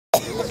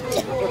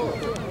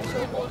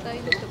防隊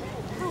の人も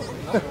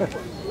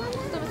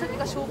勤め先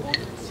が消防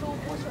署。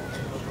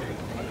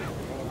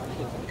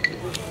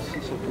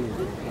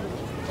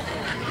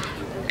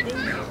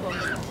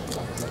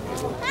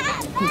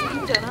い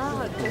いんじゃな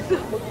い？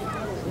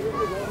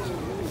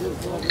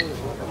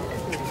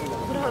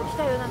ほら来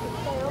たよ、なんか来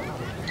たよ。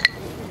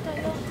来た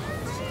よ。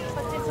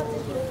そっちそっち。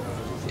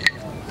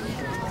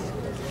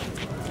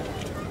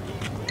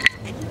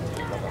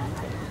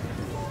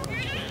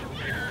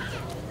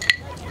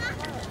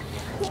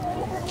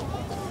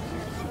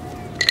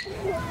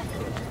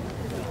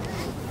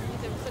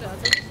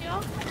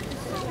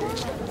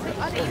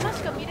あれ今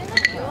しか見れない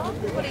よ。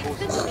これいつ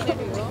でも見れる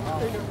よ。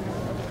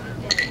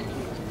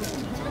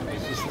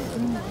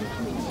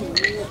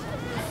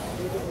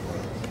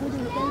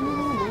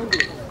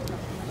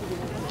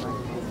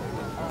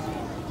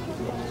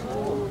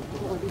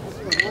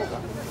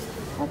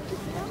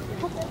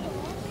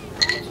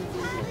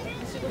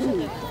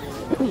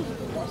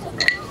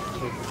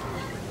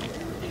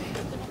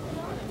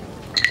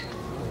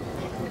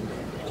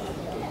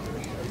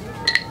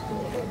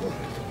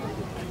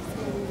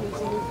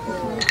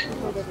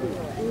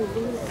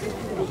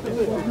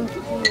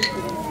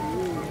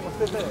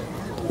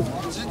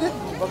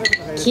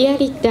木や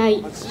り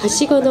隊、は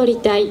しご乗り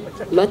隊、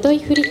まとい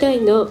振り隊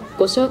の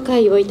ご紹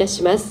介をいた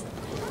します。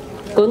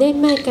5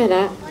年前か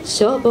ら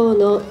消防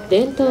の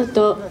伝統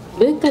と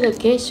文化の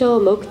継承を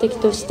目的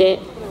として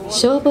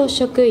消防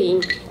職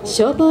員、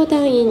消防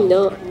団員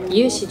の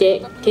有志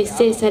で結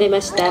成され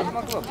ました。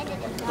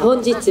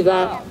本日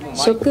は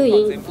職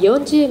員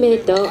40名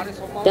と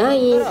団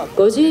員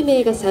50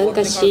名が参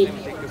加し、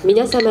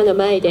皆様の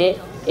前で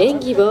演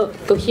技を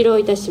ご披露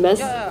いたしま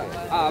す。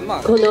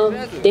この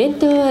伝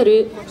統あ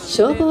る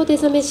消防出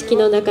初め式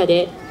の中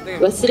で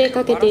忘れ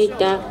かけてい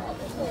た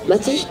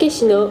町火消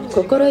しの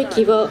心意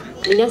気を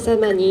皆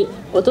様に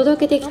お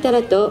届けできた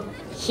らと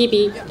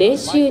日々練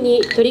習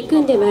に取り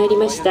組んでまいり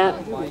ました。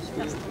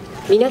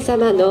皆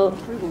様の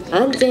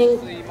安全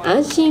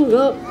安心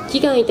を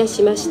祈願いた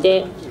しまし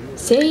て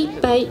精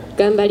一杯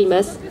頑張り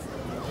ます。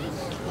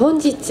本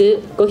日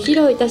ご披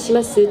露いたし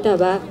ます歌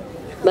は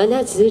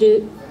真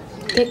鶴、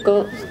て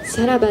こ、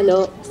さらば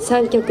の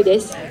3曲で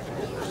す。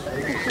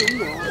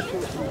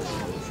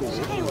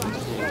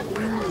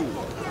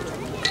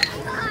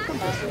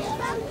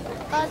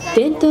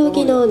伝統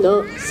技能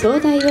の総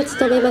代を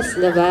務めます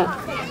のは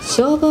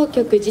消防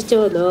局次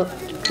長の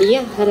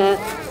宮原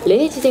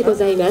礼二でご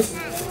ざいます。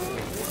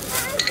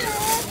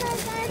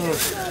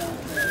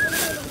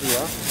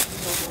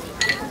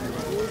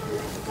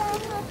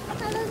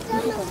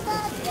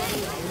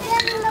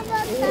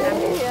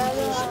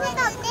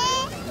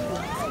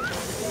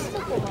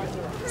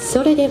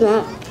それで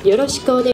はよろしくお願いします。